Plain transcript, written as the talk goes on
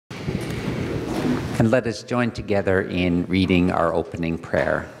And let us join together in reading our opening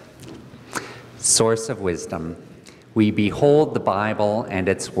prayer. Source of wisdom, we behold the Bible and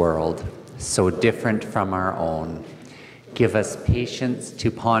its world, so different from our own. Give us patience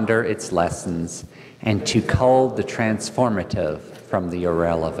to ponder its lessons and to cull the transformative from the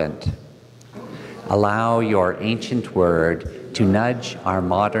irrelevant. Allow your ancient word to nudge our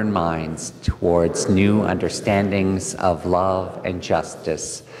modern minds towards new understandings of love and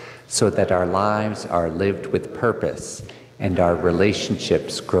justice, so that our lives are lived with purpose and our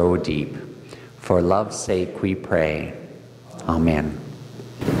relationships grow deep. For love's sake we pray. Amen.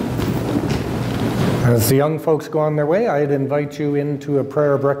 As the young folks go on their way, I'd invite you into a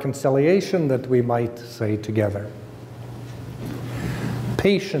prayer of reconciliation that we might say together.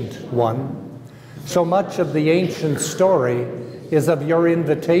 Patient one, so much of the ancient story is of your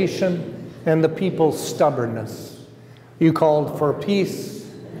invitation and the people's stubbornness. You called for peace,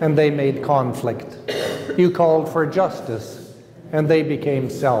 and they made conflict. You called for justice, and they became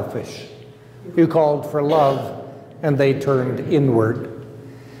selfish. You called for love, and they turned inward.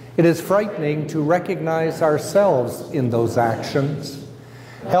 It is frightening to recognize ourselves in those actions.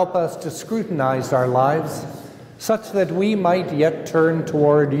 Help us to scrutinize our lives such that we might yet turn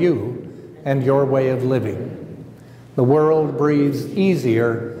toward you and your way of living. The world breathes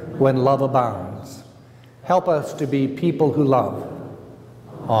easier when love abounds. Help us to be people who love.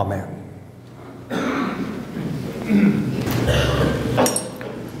 Amen.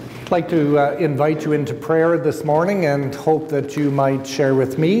 I'd like to invite you into prayer this morning and hope that you might share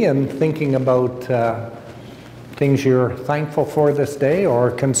with me in thinking about things you're thankful for this day or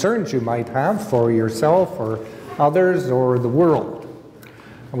concerns you might have for yourself or others or the world.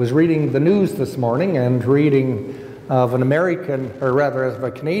 I was reading the news this morning and reading of an American, or rather of a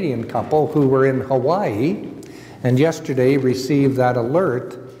Canadian couple who were in Hawaii and yesterday received that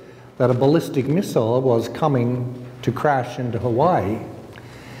alert that a ballistic missile was coming to crash into Hawaii.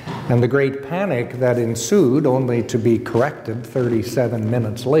 And the great panic that ensued, only to be corrected 37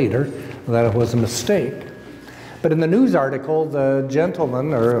 minutes later, that it was a mistake. But in the news article, the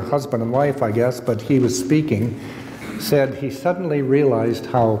gentleman, or husband and wife, I guess, but he was speaking, said he suddenly realized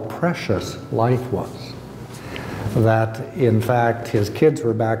how precious life was. That, in fact, his kids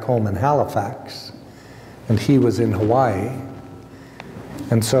were back home in Halifax, and he was in Hawaii.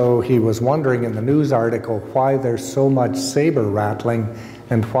 And so he was wondering in the news article why there's so much saber rattling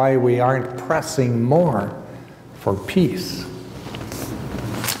and why we aren't pressing more for peace.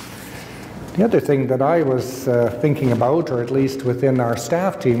 The other thing that I was thinking about, or at least within our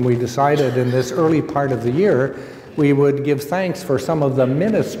staff team, we decided in this early part of the year we would give thanks for some of the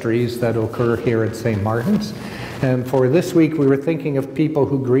ministries that occur here at St. Martin's. And for this week we were thinking of people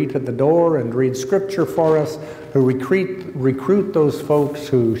who greet at the door and read scripture for us, who recruit those folks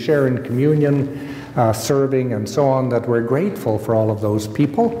who share in communion, serving and so on, that we're grateful for all of those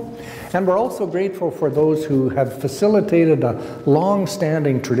people. And we're also grateful for those who have facilitated a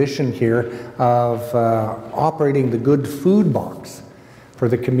long-standing tradition here of operating the Good Food Box for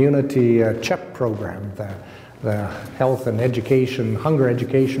the community CHEP program, the Health and Education, Hunger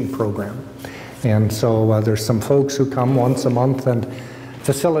Education program. And so there's some folks who come once a month and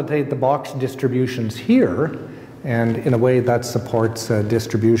facilitate the box distributions here, and in a way that supports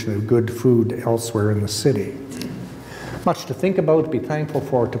distribution of good food elsewhere in the city. Much to think about, be thankful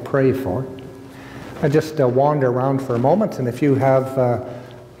for, to pray for. I just wander around for a moment, and if you have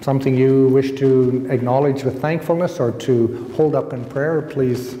something you wish to acknowledge with thankfulness or to hold up in prayer,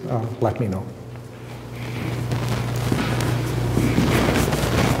 please let me know.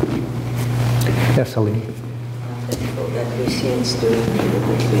 Yes, Helene. That Lucien's doing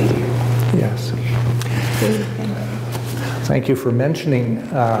beautifully. Yes. Thank you for mentioning,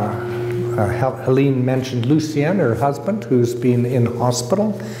 Helene mentioned Lucien, her husband, who's been in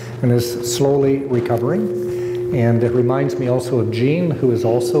hospital and is slowly recovering. And it reminds me also of Jean, who is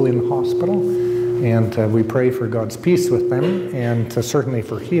also in hospital. And we pray for God's peace with them and certainly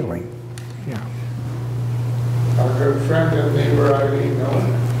for healing. Yeah. Our good friend and neighbor Eileen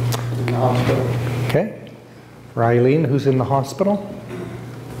in the hospital. Okay. For Eileen, who's in the hospital?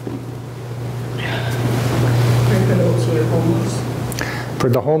 For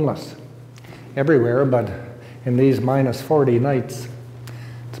the homeless. Everywhere, but in these minus 40 nights,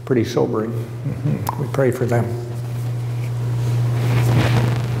 it's pretty sobering. We pray for them.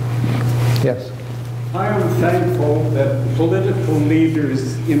 Yes? I am thankful that political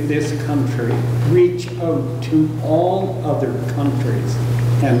leaders in this country reach out to all other countries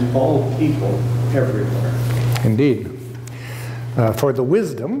and all people everywhere. Indeed. For the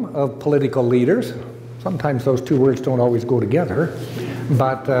wisdom of political leaders, sometimes those two words don't always go together,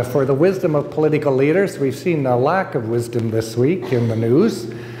 But for the wisdom of political leaders, we've seen a lack of wisdom this week in the news.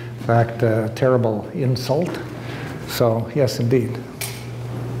 In fact, a terrible insult. So, yes, indeed.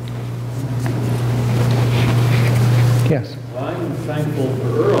 Yes? I'm thankful for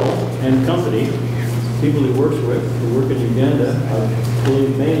Earl and company, people he works with, who work in Uganda. I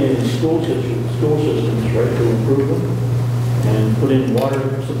believe mainly in school systems, right, to improve them and put in water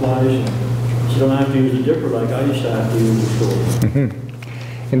supplies so you don't have to use a dipper like I used to have to use in school.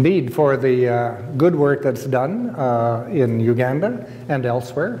 Indeed, for the good work that's done in Uganda and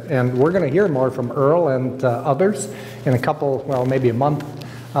elsewhere. And we're going to hear more from Earl and others in a couple, well, maybe a month,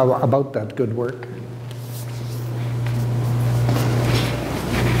 about that good work.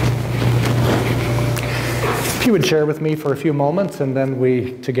 If you would share with me for a few moments, and then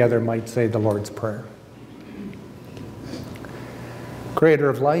we together might say the Lord's Prayer. Creator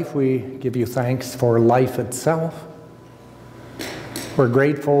of life, we give you thanks for life itself. We're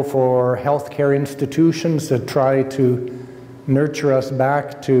grateful for healthcare institutions that try to nurture us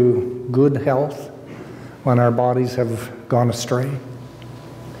back to good health when our bodies have gone astray.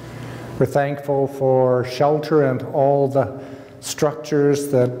 We're thankful for shelter and all the structures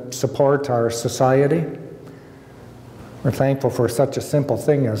that support our society. We're thankful for such a simple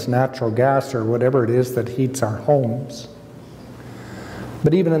thing as natural gas or whatever it is that heats our homes.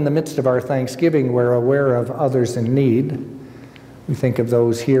 But even in the midst of our thanksgiving, we're aware of others in need. We think of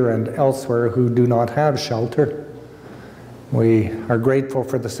those here and elsewhere who do not have shelter. We are grateful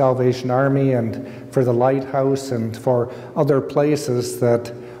for the Salvation Army and for the Lighthouse and for other places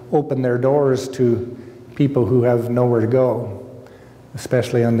that open their doors to people who have nowhere to go,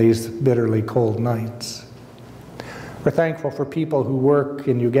 especially on these bitterly cold nights. We're thankful for people who work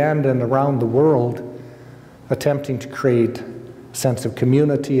in Uganda and around the world attempting to create a sense of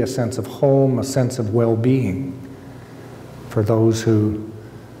community, a sense of home, a sense of well-being for those who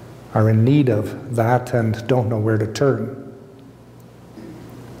are in need of that and don't know where to turn.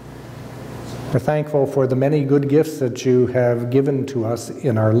 We're thankful for the many good gifts that you have given to us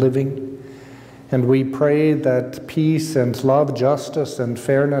in our living, and we pray that peace and love, justice and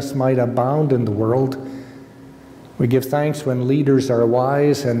fairness might abound in the world. We give thanks when leaders are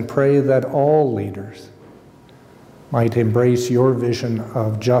wise and pray that all leaders might embrace your vision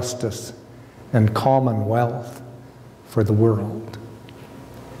of justice and commonwealth for the world.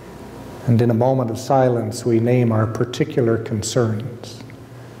 And in a moment of silence, we name our particular concerns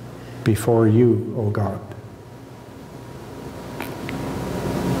before you, O God.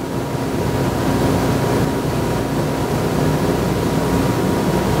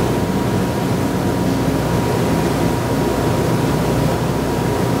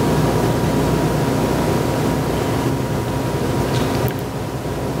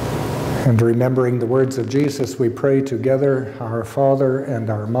 And remembering the words of Jesus, we pray together, Our Father and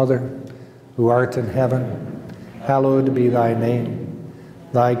our Mother, who art in heaven, hallowed be thy name.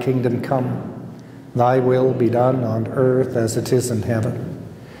 Thy kingdom come, thy will be done on earth as it is in heaven.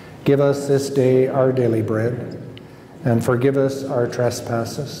 Give us this day our daily bread, and forgive us our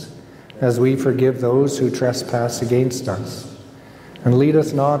trespasses, as we forgive those who trespass against us. And lead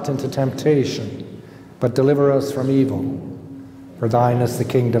us not into temptation, but deliver us from evil. For thine is the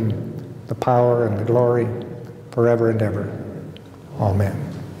kingdom, the power and the glory, forever and ever. Amen.